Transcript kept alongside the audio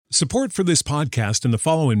Support for this podcast and the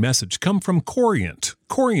following message come from Corient.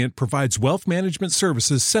 Corient provides wealth management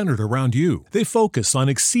services centered around you. They focus on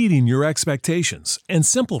exceeding your expectations and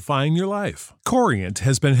simplifying your life. Corient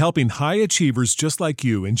has been helping high achievers just like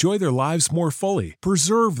you enjoy their lives more fully,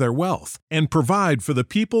 preserve their wealth, and provide for the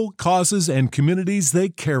people, causes, and communities they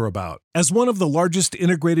care about. As one of the largest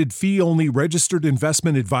integrated fee-only registered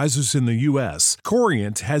investment advisors in the U.S.,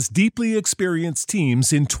 Corient has deeply experienced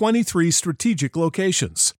teams in 23 strategic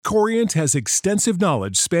locations. Corient has extensive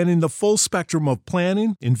knowledge spanning the full spectrum of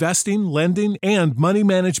planning, investing, lending, and money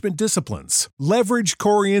management disciplines. Leverage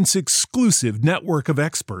Corient's exclusive network of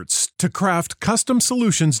experts to craft custom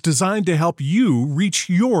solutions designed to help you reach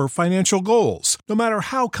your financial goals, no matter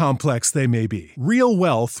how complex they may be. Real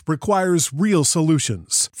wealth requires real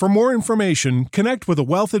solutions. For more information, connect with a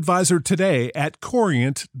wealth advisor today at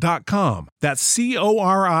Corient.com. That's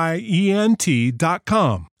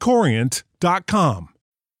Corient.com. Corient.com.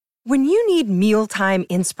 When you need mealtime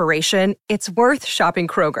inspiration, it's worth shopping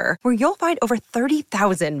Kroger, where you'll find over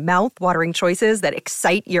 30,000 mouth-watering choices that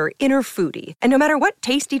excite your inner foodie. And no matter what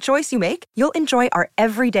tasty choice you make, you'll enjoy our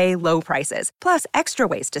everyday low prices, plus extra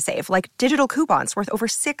ways to save, like digital coupons worth over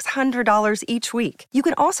 $600 each week. You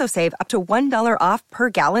can also save up to $1 off per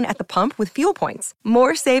gallon at the pump with fuel points.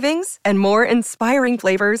 More savings and more inspiring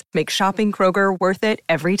flavors make shopping Kroger worth it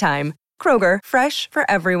every time. Kroger, fresh for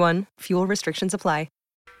everyone. Fuel restrictions apply.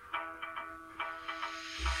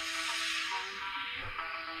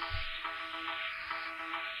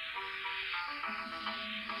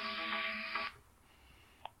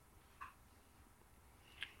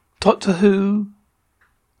 Doctor Who,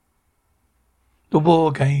 The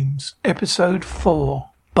War Games, Episode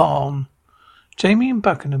 4, Barn. Jamie and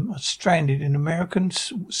Buckingham are stranded in American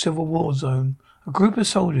Civil War zone. A group of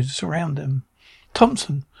soldiers surround them.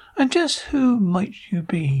 Thompson, and just who might you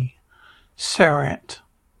be? Sarat.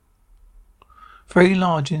 Very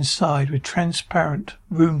large inside with transparent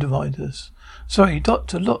room dividers. Sorry,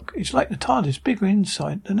 Doctor, look, it's like the TARDIS, bigger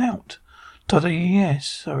inside than out. Doctor, yes,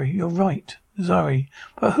 sorry, you're right. Zoe,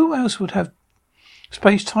 but who else would have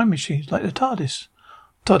space-time machines like the TARDIS?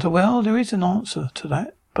 Doctor, well, there is an answer to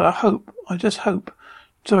that, but I just hope.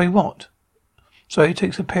 Zoe, what? Zoe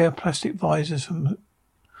takes a pair of plastic visors from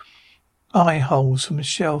eye holes from a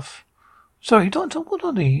shelf. Zoe, Doctor, what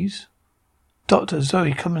are these? Doctor,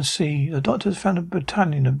 Zoe, come and see. The doctor's found a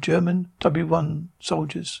battalion of German W1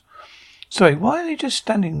 soldiers. Zoe, why are they just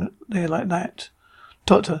standing there like that?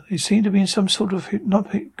 Doctor, they seem to be in some sort of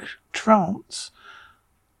hypnotic trance.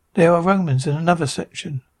 There are Romans in another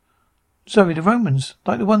section. Zoe, the Romans,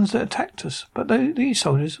 like the ones that attacked us. But these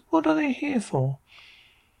soldiers, what are they here for?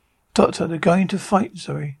 Doctor, they're going to fight,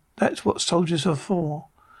 Zoe. That's what soldiers are for.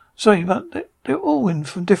 Zoe, but they're all in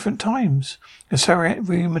from different times. The Sarat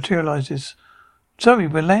rematerializes. Zoe,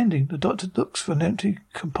 we're landing. The doctor looks for an empty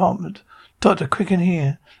compartment. Doctor, quick in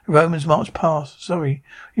here. The Romans march past. Zoe,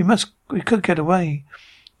 we could get away.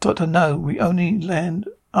 Doctor, no, we only land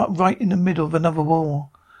up right in the middle of another war.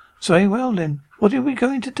 Zoe, well then, what are we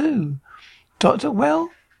going to do? Doctor, well,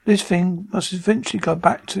 this thing must eventually go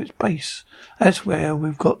back to its base. That's where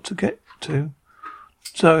we've got to get to.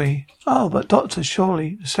 Zoe, oh, but Doctor,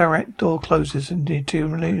 surely the Sarat door closes and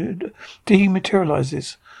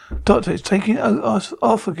dematerializes. Doctor, it's taking us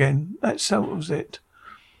off again. That settles it.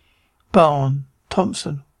 Barn,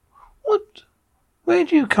 Thompson, what? Where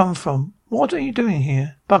do you come from? What are you doing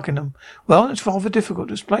here? Buckingham, well, it's rather difficult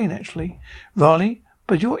to explain, actually. Riley,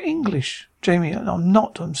 but you're English. Jamie, I'm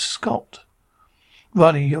not, I'm Scot.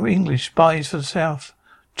 Riley, you're English, spies for the South.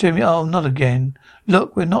 Jamie, oh, not again.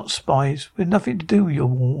 Look, we're not spies. We've nothing to do with your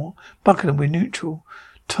war. Buckingham, we're neutral.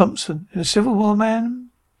 Thompson, in a civil war, man?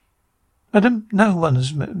 Madam, no one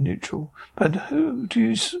is neutral. But who do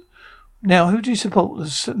you support,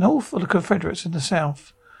 the North or the Confederates in the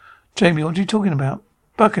South? Jamie, what are you talking about?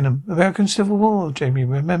 Buckingham, American Civil War, Jamie,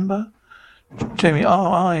 remember? Jamie,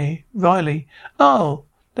 oh, aye. Riley, oh,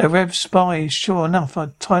 they're Rev spies, sure enough,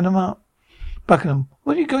 I'd tie them up. Buckingham,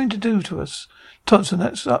 what are you going to do to us? Thompson,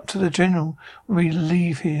 that's up to the General when we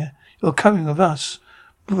leave here. You're coming with us.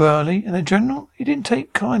 Riley, and the General, he didn't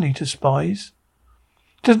take kindly to spies.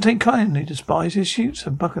 Doesn't take kindly to spies, he shoots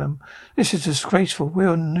them. Buckingham, this is disgraceful.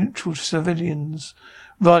 We're neutral civilians.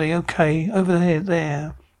 Riley, okay, over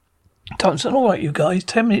there. Thompson, all right, you guys,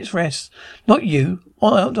 10 minutes rest. Not you.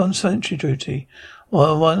 I'm out on sentry duty.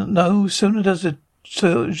 Well, no sooner does the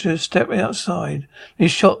soldier step outside.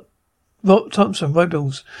 He's shot. Thompson,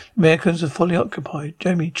 rebels. Americans are fully occupied.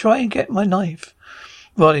 Jamie, try and get my knife.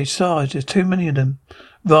 Riley, Sarge, there's too many of them.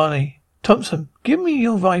 Riley, Thompson, give me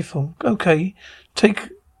your rifle. Okay,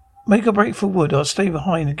 make a break for wood. I'll stay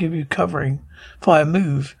behind and give you covering. Fire,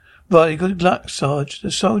 move. Riley, good luck, Sarge.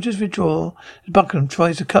 The soldiers withdraw as Buckingham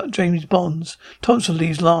tries to cut Jamie's bonds. Thompson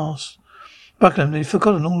leaves last. Buckingham, they've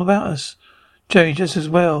forgotten all about us. Jamie, just as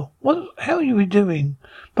well. How are you doing?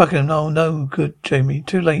 Buckingham, oh no, good, Jamie.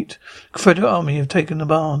 Too late. Confederate army have taken the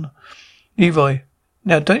barn. Leroy,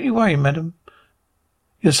 now don't you worry, madam.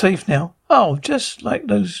 You're safe now. Oh, just like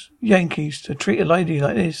those Yankees to treat a lady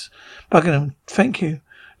like this. Buckingham, thank you.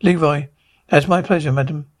 Leroy, that's my pleasure,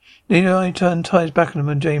 madam. Leroy ties Buckingham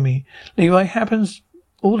and Jamie. Leroy, happens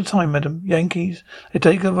all the time, madam. Yankees, they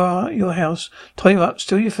take over your house, tie you up,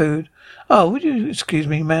 steal your food. Oh, would you excuse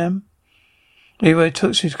me, ma'am? Leroy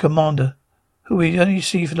talks to his commander, who we only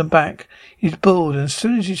see from the back. He's bored, and as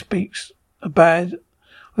soon as he speaks with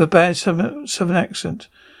a bad southern accent,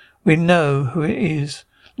 we know who it is.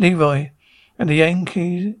 Leroy, and the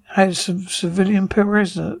Yankees had some civilian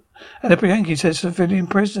prisoners. And the Yankees had civilian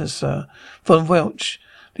prisoners, sir. Von Welch.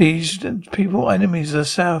 These people enemies of the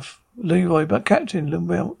South. Leroy, but Captain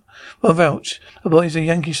Von Welch. The boys are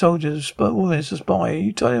Yankee soldiers, but woman is a spy.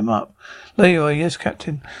 You tie him up. Leroy, yes,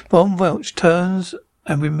 Captain. Von Welch turns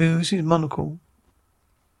and removes his monocle.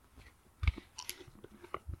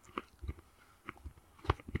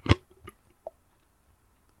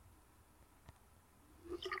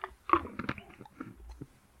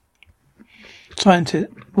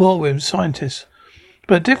 War scientists.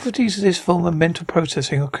 But the difficulties of this form of mental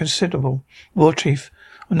processing are considerable. War Chief,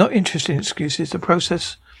 I'm not interested in excuses. The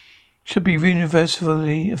process should be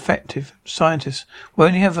universally effective. Scientists, we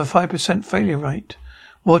only have a 5% failure rate.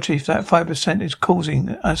 War Chief, that 5% is causing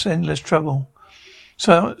us endless trouble.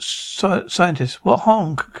 So scientists, what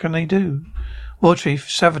harm can they do? War Chief,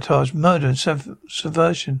 sabotage, murder and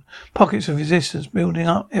subversion. Pockets of resistance building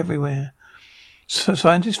up everywhere. So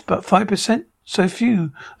scientists, but 5%? So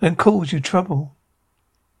few, then cause you trouble.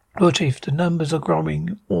 War Chief, the numbers are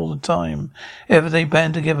growing all the time. Ever they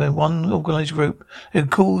band together in one organized group,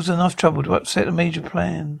 it cause enough trouble to upset a major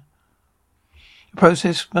plan. The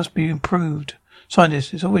process must be improved.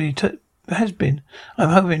 Scientists, it's already has been. I'm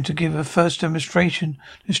hoping to give a first demonstration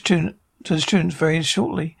to the students very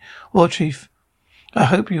shortly. War Chief, I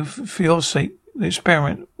hope for your sake, the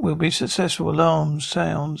experiment will be successful. Alarm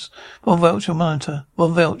sounds. Von Welch will monitor.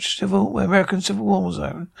 Von Welch, American Civil War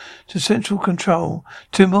zone to central control.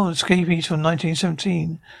 2 more escapees from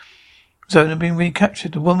 1917. Zone have been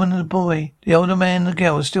recaptured. The woman and the boy, the older man and the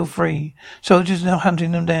girl are still free. Soldiers are now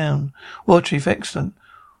hunting them down. War Chief, excellent.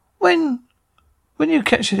 When you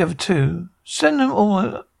catch the other 2, send them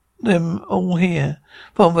all here.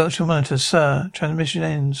 Von Welch will monitor, sir. Transmission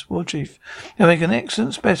ends. War Chief, you're making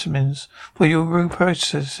excellent specimens for your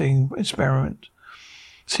reprocessing experiment.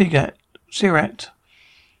 Sirat.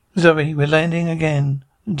 Zoe, we're landing again.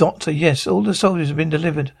 Doctor, yes, all the soldiers have been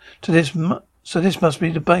delivered to this, so this must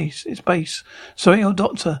be the base. It's base. Sorry, oh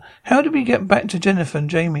doctor, how did we get back to Jennifer and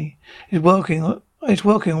Jamie? It's working on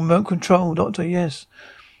remote control, doctor, yes.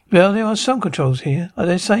 Well, there are some controls here.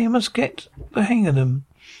 They say you must get the hang of them.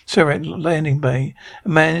 Sirat, landing bay. A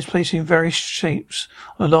man is placing various shapes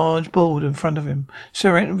on a large board in front of him.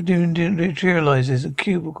 Sirat materializes a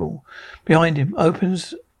cubicle behind him,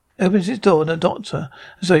 opens its door, and the doctor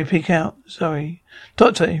and Zoe peek out. Zoe,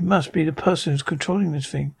 doctor, it must be the person who's controlling this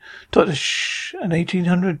thing. Doctor, shh. An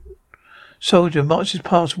 1800 soldier marches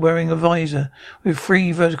past wearing a visor with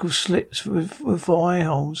 3 vertical slits with 4 eye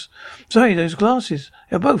holes. Zoe, those glasses,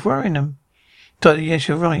 they're both wearing them. Doctor, yes,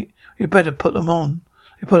 you're right. You'd better put them on.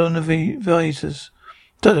 They put on the visors.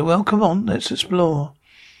 Doctor, well, come on, let's explore.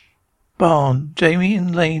 Barn. Jamie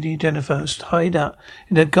and Lady Jennifer tied up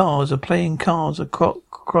in their guards are playing cards of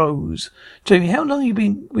crows. Jamie, how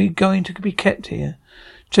long we going to be kept here?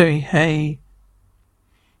 Jamie, hey.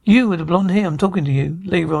 You with the blonde hair, I'm talking to you.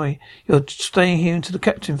 Leroy, you're staying here until the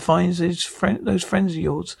captain finds those friends of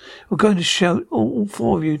yours. We're going to shoot all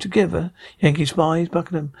 4 of you together. Yankee spies,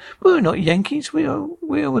 Buckingham. We're not Yankees. We're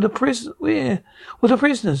the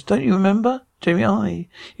prisoners. Don't you remember? Jamie,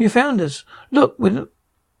 you found us. Look, you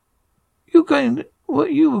were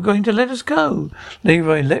going to let us go.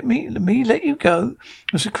 Leroy, let me let you go.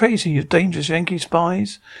 That's crazy, you dangerous Yankee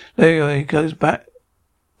spies. Leroy goes back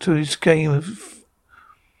to his game of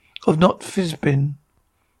not Fizbin.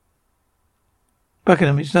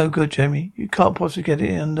 Buckingham, it's no good, Jamie. You can't possibly get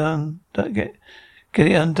it undone. Get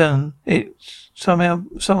it undone. It's somehow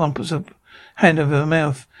someone puts a hand over her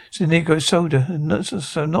mouth. It's a Negro soldier, and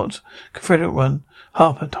not Confederate one.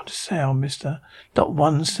 Harper, not a sound, mister. Not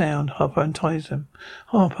one sound. Harper unties them.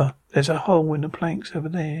 Harper, there's a hole in the planks over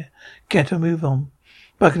there. Get a move on.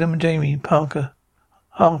 Buckingham and Jamie, Parker.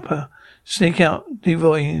 Harper, sneak out.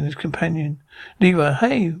 Leroy and his companion. Leroy,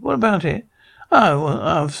 hey, what about it?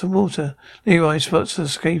 Some water. Leroy spots the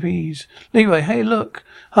escapees. Leroy, hey, look.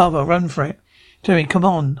 Harper, run for it. Jamie, come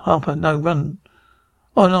on. Harper, no, run.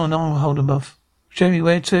 Oh, no, I'll hold him off. Jamie,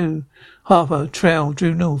 where to? Harper, trail,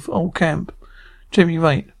 due north, old camp. Jamie,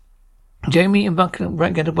 right. Jamie and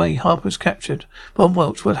Buckingham get away. Harper's captured. Von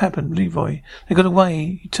Welch, what happened? Leroy, they got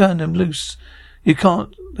away. You turned them loose. They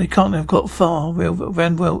can't have got far.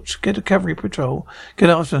 Van Welch, get a cavalry patrol. Get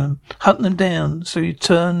after them. Hunt them down. So you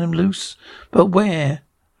turn them loose. But where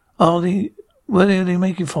are they? What are they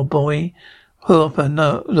making for, boy? Harper,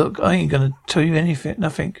 no, look, I ain't gonna tell you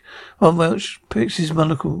nothing. Von Welch picks his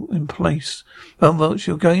monocle in place. Von Welch,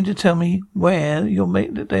 you're going to tell me where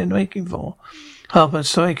they're making for? Harper,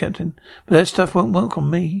 sorry, Captain, but that stuff won't work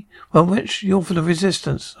on me. Von Welch, you're for the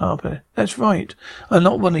resistance, Harper. That's right. I'm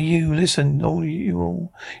not one of you. Listen, all. You're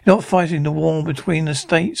not fighting the war between the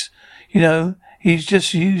states. You know, he's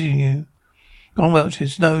just using you. Von Welch,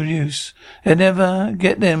 it's no use. They'll never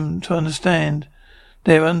get them to understand.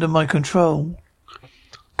 They're under my control.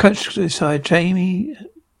 Coach side, Jamie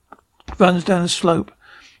runs down the slope.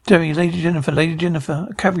 Jamie, Lady Jennifer.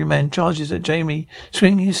 A cavalryman charges at Jamie,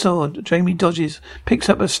 swinging his sword. Jamie dodges, picks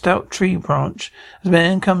up a stout tree branch. As the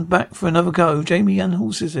man comes back for another go, Jamie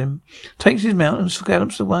unhorses him, takes his mount and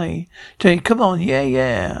gallops away. Jamie, come on,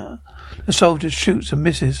 yeah. The soldier shoots and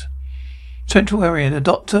misses. Central area, the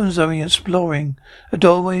doctor and Zoe exploring. The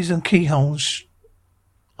doorways and keyholes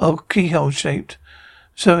are keyhole shaped.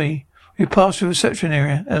 Zoe, we pass through reception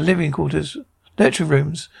area and living quarters, lecture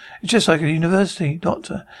rooms. It's just like a university,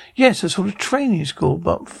 Doctor. Yes, a sort of training school,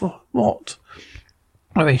 but for what?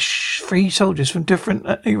 Three soldiers from different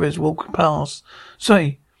eras walk past.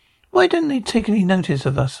 Zoe, why didn't they take any notice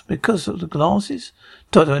of us? Because of the glasses?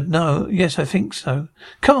 Doctor, no. Yes, I think so.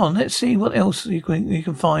 Come on, let's see what else you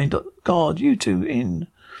can find. God, you two in.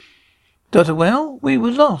 Doctor, well, we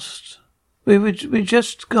were lost. We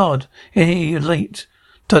just, God, in here you're late.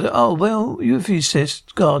 Doctor, oh, well, you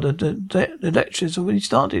insist, God, the lecture's already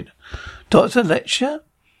started. Doctor, lecture?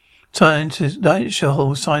 Scientist, lecture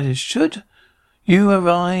hall scientist should. You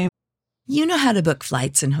arrive. You know how to book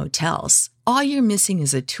flights and hotels. All you're missing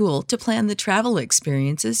is a tool to plan the travel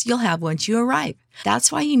experiences you'll have once you arrive. That's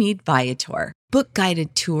why you need Viator. Book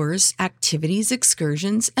guided tours, activities,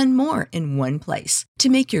 excursions, and more in one place to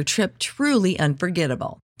make your trip truly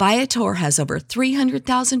unforgettable. Viator has over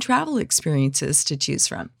 300,000 travel experiences to choose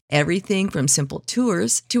from. Everything from simple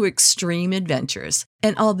tours to extreme adventures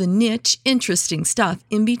and all the niche, interesting stuff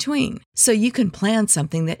in between. So you can plan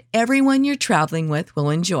something that everyone you're traveling with will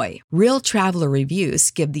enjoy. Real traveler reviews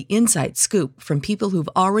give the inside scoop from people who've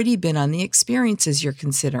already been on the experiences you're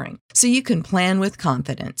considering. So you can plan with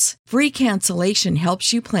confidence. Free cancellation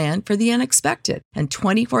helps you plan for the unexpected. And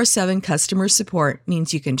 24/7 customer support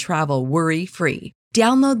means you can travel worry-free.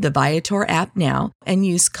 Download the Viator app now and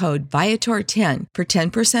use code Viator10 for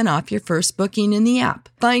 10% off your first booking in the app.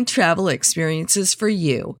 Find travel experiences for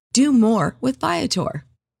you. Do more with Viator.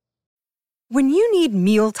 When you need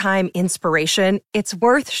mealtime inspiration, it's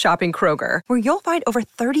worth shopping Kroger, where you'll find over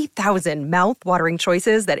 30,000 mouth-watering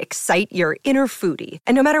choices that excite your inner foodie.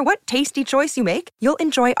 And no matter what tasty choice you make, you'll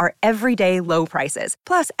enjoy our everyday low prices,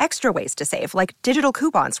 plus extra ways to save, like digital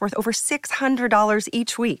coupons worth over $600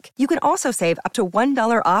 each week. You can also save up to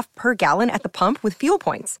 $1 off per gallon at the pump with fuel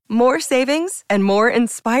points. More savings and more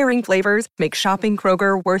inspiring flavors make shopping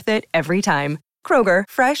Kroger worth it every time. Kroger,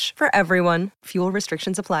 fresh for everyone. Fuel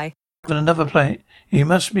restrictions apply. On another plate, you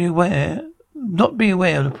must be aware, not be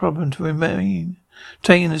aware of the problem to remain,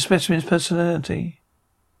 taking the specimen's personality.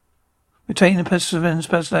 Retaining the specimen's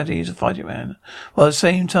personality as a fighting man, while at the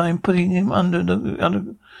same time putting him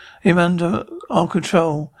under our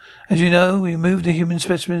control. As you know, we remove the human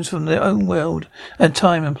specimens from their own world and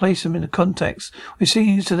time and place them in the context we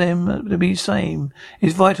seem to them to be the same.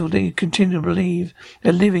 It's vital they continue to believe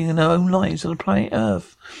they're living in their own lives on the planet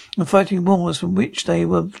Earth and fighting wars from which they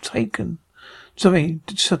were taken. Sorry,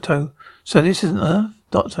 Soto. So this isn't Earth?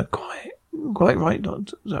 Doctor, quite right,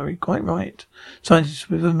 Doctor. Sorry, quite right. Scientists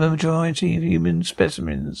with a majority of human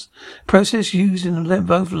specimens. Process used in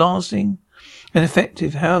both lasting and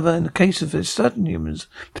effective. However, in the case of certain humans,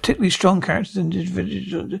 particularly strong characters and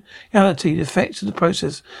individuality, the effects of the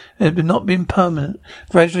process have not been permanent.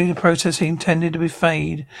 Gradually, the processing tended to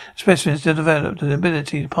fade. Specimens developed an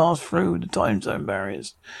ability to pass through the time zone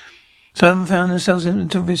barriers. Some found themselves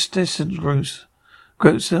into resistant groups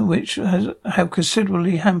which have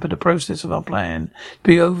considerably hampered the process of our plan to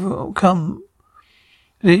be overcome.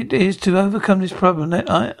 It is to overcome this problem that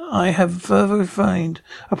I have further refined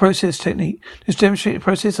a process technique. To demonstrate the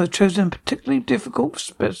process, I've chosen a particularly difficult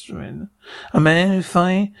specimen. A man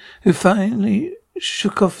who finally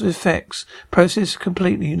shook off the effects, processed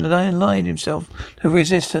completely, and allied himself to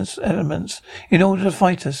resistance elements in order to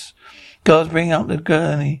fight us. Guards bring up the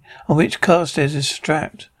gurney on which Carstairs is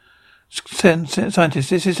strapped. Scientist,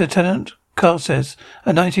 this is Lieutenant Carstairs,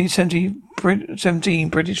 a 1917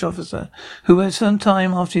 British officer who at some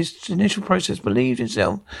time after his initial process believed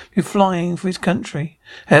himself to be flying for his country.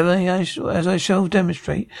 However, as I shall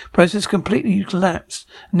demonstrate, process completely collapsed.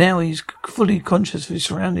 Now he's fully conscious of his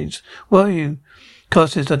surroundings. Where are you?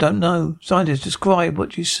 Carstairs, I don't know. Scientist, describe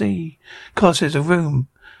what you see. Carstairs, a room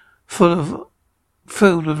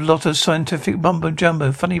filled with a lot of scientific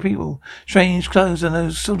mumbo-jumbo, funny people, strange clothes and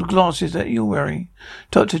those sort of glasses that you're wearing.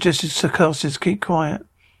 Doctor just Carstairs, keep quiet.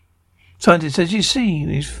 Scientist, as you see,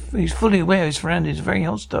 he's fully aware his surroundings are very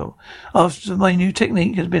hostile. After my new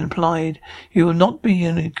technique has been applied, he will not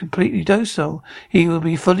be completely docile. He will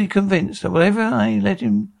be fully convinced that whatever I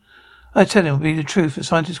tell him will be the truth. The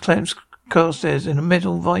scientist clamps Carstairs in a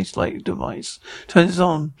metal vice-like device. Turns it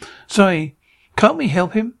on. Sorry, can't we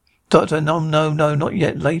help him? Doctor, no, not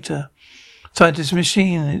yet, later. Scientist,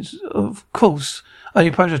 machine is, of course,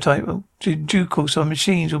 only prototype. In due course, our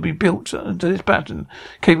machines will be built to this pattern,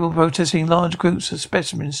 capable of processing large groups of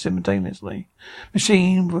specimens simultaneously.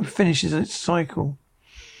 Machine finishes its cycle.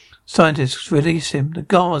 Scientists, release him. The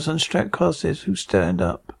guards unstrap Carstairs, who stand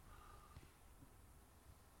up.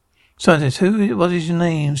 Scientist, what is your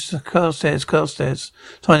name? Carstairs.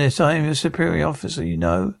 Scientist, I am your superior officer, you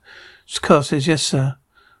know. Carstairs, yes, sir.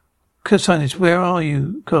 Scientist, where are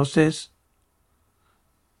you, Carstairs?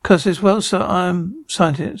 Carstairs, well, sir, I am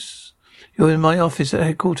Scientist. You're in my office at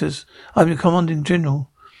headquarters. I'm the commanding general.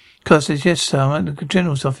 Carstairs, yes, sir, I'm at the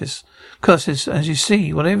general's office. Carstairs, as you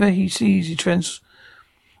see, whatever he sees, he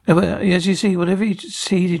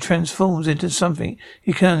transforms into something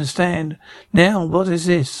he can understand. Now, what is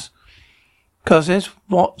this? Carstairs,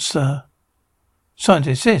 what, sir?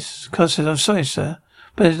 Scientist, this. Carstairs, I'm sorry, sir,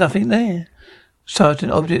 but there's nothing there. Certain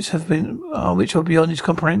objects which are beyond his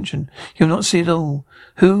comprehension. You'll not see it all.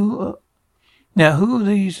 Who are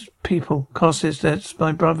these people? Carstairs, that's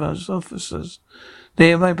my brother's officers.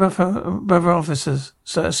 They are my brother officers.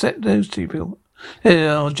 So except those two people. They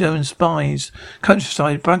are German spies.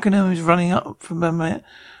 Countryside. Buckingham is running from a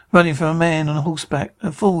man on horseback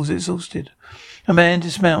and falls exhausted. A man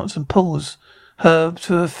dismounts and pulls her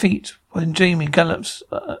to her feet when Jamie gallops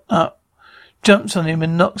up, jumps on him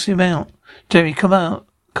and knocks him out. Jamie, come out.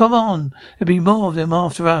 Come on. There'll be more of them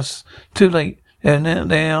after us. Too late.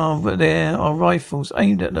 There are rifles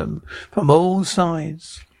aimed at them from all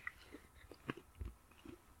sides.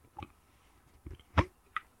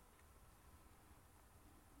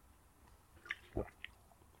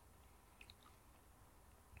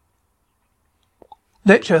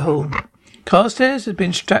 Lecture hall. Carstairs has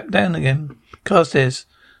been strapped down again. Carstairs.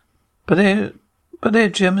 But they're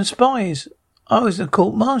German spies. I was the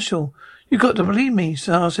court martial. You've got to believe me.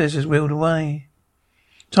 Carstairs is wheeled away.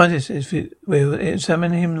 Scientist, we'll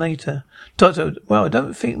examine him later. Doctor, well, I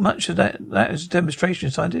don't think much of that is a demonstration,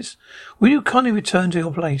 Scientist. Will you kindly return to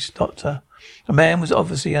your place, Doctor? The man was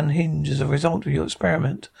obviously unhinged as a result of your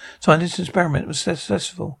experiment. Scientist's experiment was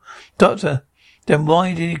successful. Doctor, then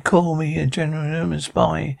why did he call me a German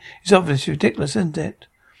spy? It's obviously ridiculous, isn't it?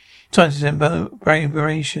 Scientist's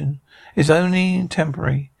aberration is only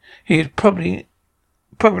temporary. He had probably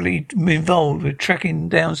involved with tracking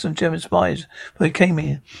down some German spies when he came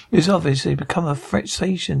here. He's obviously become a threat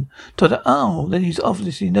station. Doctor, then he's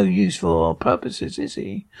obviously no use for our purposes, is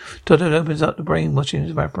he? Doctor opens up the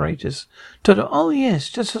brainwashing apparatus. Doctor, oh yes,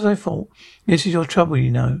 just as I thought. This is your trouble,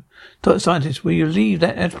 you know. Doctor, Scientist, will you leave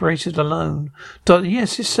that apparatus alone? Doctor,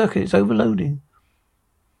 yes, this circuit is overloading.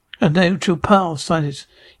 A neutral power, Scientist.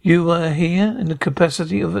 You are here in the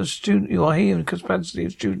capacity of a student.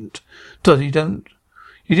 Doctor,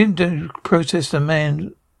 you didn't protest that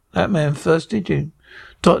man first, did you?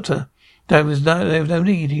 Doctor, there was no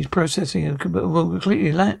need. He's processing and will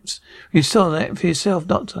completely lapse. You saw that for yourself,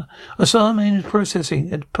 Doctor. I saw the man who's processing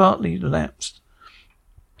had partly lapsed.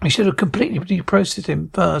 You should have completely deprocessed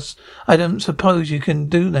him first. I don't suppose you can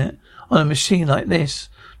do that on a machine like this.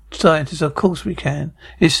 Scientists, of course we can.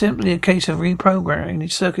 It's simply a case of reprogramming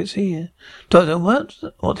these circuits here. Doctor,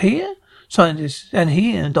 what here? Scientist, and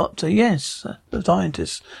here, Doctor, yes. The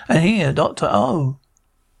scientist, and here, Doctor, oh.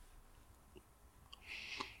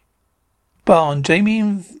 Barn, Jamie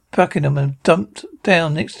and Buckingham have dumped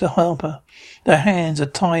down next to Harper. Their hands are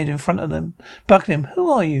tied in front of them. Buckingham, who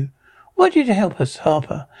are you? Why did you help us,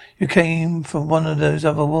 Harper? You came from one of those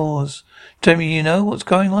other wars. Jamie, you know what's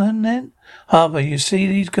going on then? Harper, you see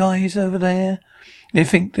these guys over there? They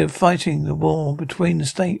think they're fighting the war between the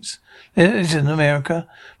states. It is in America.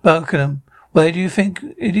 Buckingham, Where do you think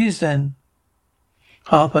it is then?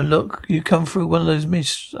 Harper, look, you come through one of those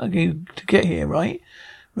mists to get here, right?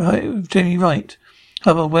 Right, Jamie, right.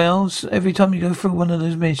 Harper, well, every time you go through one of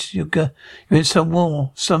those mists, you're in some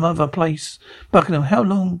war, some other place. Buckingham, how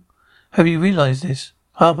long have you realized this?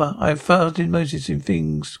 Harper, I started noticing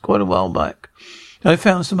things quite a while back. I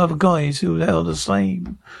found some other guys who are the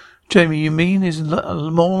same. Jamie, you mean is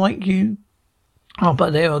more like you?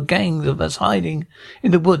 Harper, there are gangs of us hiding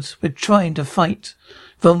in the woods. We're trying to fight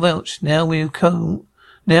Von Welch. Now we've combed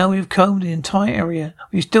the entire area.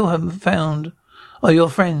 We still haven't found your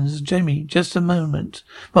friends. Jamie, just a moment.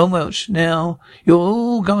 Von Welch, now you're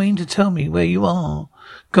all going to tell me where you are.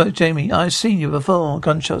 Jamie, I've seen you before.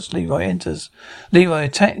 Gunshots. Leroy enters. Leroy,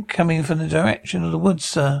 attack coming from the direction of the woods,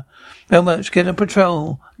 sir. Von Welch, get a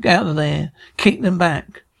patrol out of there. Keep them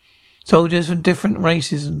back. Soldiers from different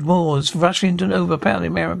races and wars rush in to overpower the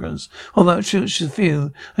Americans. Von Welch shoots a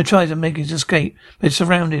few and tries to make his escape, but is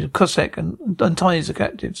surrounded. A Cossack and unties the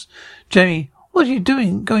captives. Jamie, what are you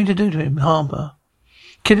going to do to him, Harper?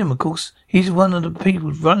 Kill him, of course. He's one of the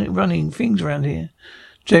people running things around here.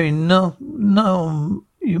 Jamie, no,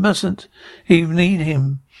 you mustn't. You need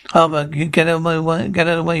him. Harper, you get out of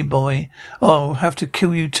the way, boy. Or I'll have to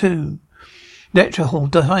kill you too. Lecture hall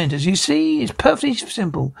behind us. You see, it's perfectly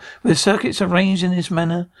simple. With circuits arranged in this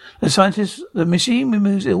manner, the machine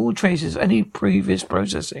removes all traces of any previous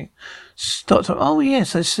processing. Doctor, oh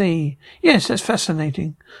yes, I see. Yes, that's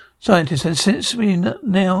fascinating. Scientist, and since we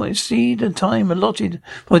now exceed the time allotted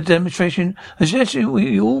for the demonstration, I suggest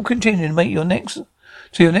we all continue to make your next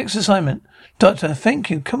assignment. Doctor, thank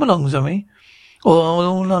you. Come along, Zoe.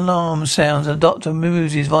 All alarm sounds. The doctor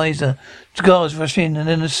moves his visor. The guards rush in, and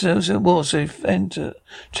then the war chief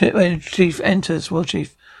enters. War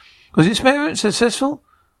chief, was the experiment successful?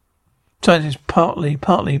 Scientist, partly,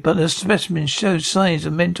 but the specimen shows signs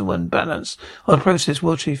of mental imbalance of the process.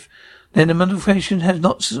 War chief, then the modification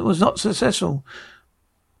was not successful.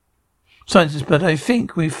 Scientist, but I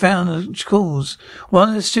think we found the cause. One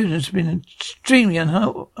of the students has been extremely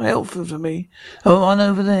unhelpful to me. Oh, one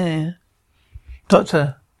over there.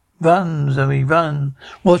 Doctor, run, Zoe, run.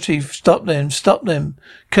 War chief, stop them.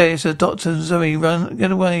 Okay, so Doctor, Zoe, run,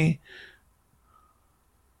 get away.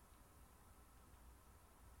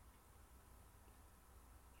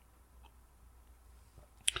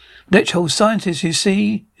 Lecture hall. Scientist, you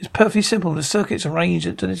see, it's perfectly simple. The circuits arranged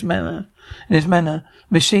in this manner.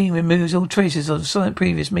 Machine removes all traces of the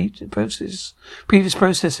previous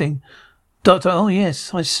processing. Doctor, oh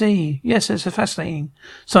yes, I see. Yes, that's fascinating.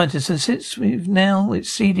 Scientist, and since we've now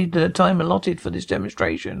exceeded the time allotted for this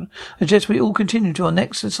demonstration, I suggest we all continue to our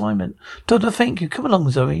next assignment. Doctor, thank you. Come along,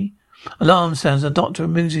 Zoe. Alarm sounds. The doctor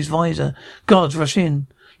removes his visor. Guards rush in.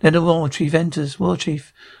 Then the war chief enters. War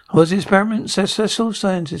chief, was the experiment successful?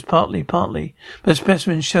 Scientist, partly. But the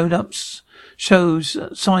specimen shows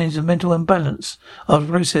signs of mental imbalance of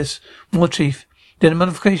the process. War chief, then the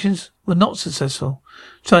modifications were not successful.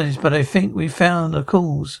 Scientist, but I think we found the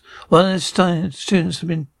cause. One of the students have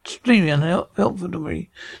been extremely unhelpful to me.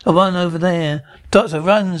 The one over there. Doctor,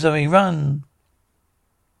 run, Zoe, run.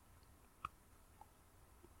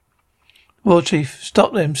 War chief,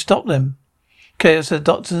 stop them. Chaos said,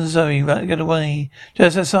 Doctor and Zoe, get away.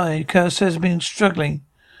 Just outside, Chaos has been struggling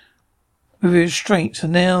with restraints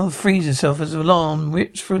and now frees himself as the alarm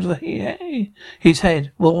whips through his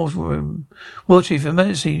head. War chief,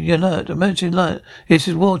 emergency alert. This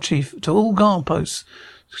is War chief to all guard posts.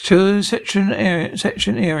 Two section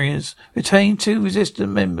areas. Retain 2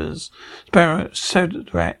 resistant members. Sparrow,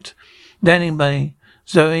 Sodrat. Landing bay.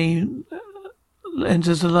 Zoe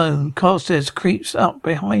enters alone. Carstairs creeps up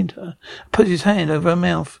behind her, puts his hand over her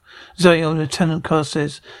mouth. Zoe, Lieutenant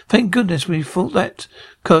Carstairs. Thank goodness we thought that.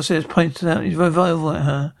 Carstairs pointed out his revolver at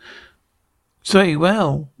her. Zoe,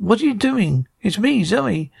 well, what are you doing? It's me,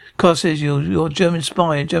 Zoe. Carstairs, you're a German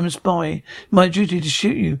spy. My duty to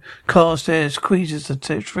shoot you. Carstairs squeezes the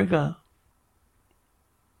trigger.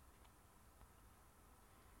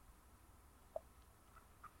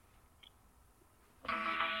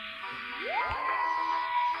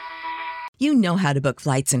 You know how to book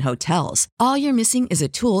flights and hotels. All you're missing is a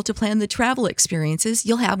tool to plan the travel experiences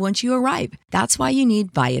you'll have once you arrive. That's why you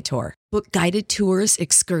need Viator. Book guided tours,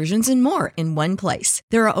 excursions, and more in one place.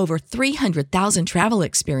 There are over 300,000 travel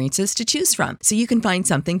experiences to choose from, so you can find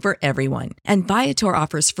something for everyone. And Viator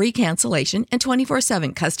offers free cancellation and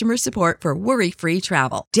 24/7 customer support for worry-free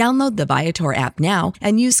travel. Download the Viator app now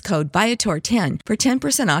and use code Viator10 for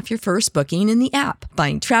 10% off your first booking in the app.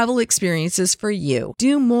 Find travel experiences for you.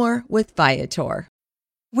 Do more with Viator.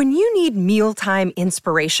 When you need mealtime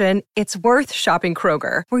inspiration, it's worth shopping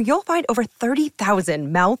Kroger, where you'll find over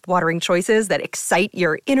 30,000 mouth-watering choices that excite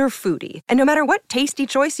your inner foodie. And no matter what tasty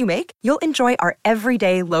choice you make, you'll enjoy our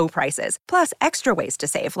everyday low prices, plus extra ways to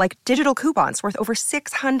save, like digital coupons worth over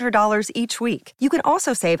 $600 each week. You can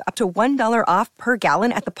also save up to $1 off per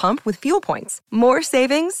gallon at the pump with fuel points. More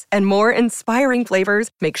savings and more inspiring flavors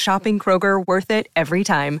make shopping Kroger worth it every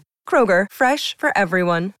time. Kroger, fresh for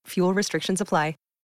everyone. Fuel restrictions apply.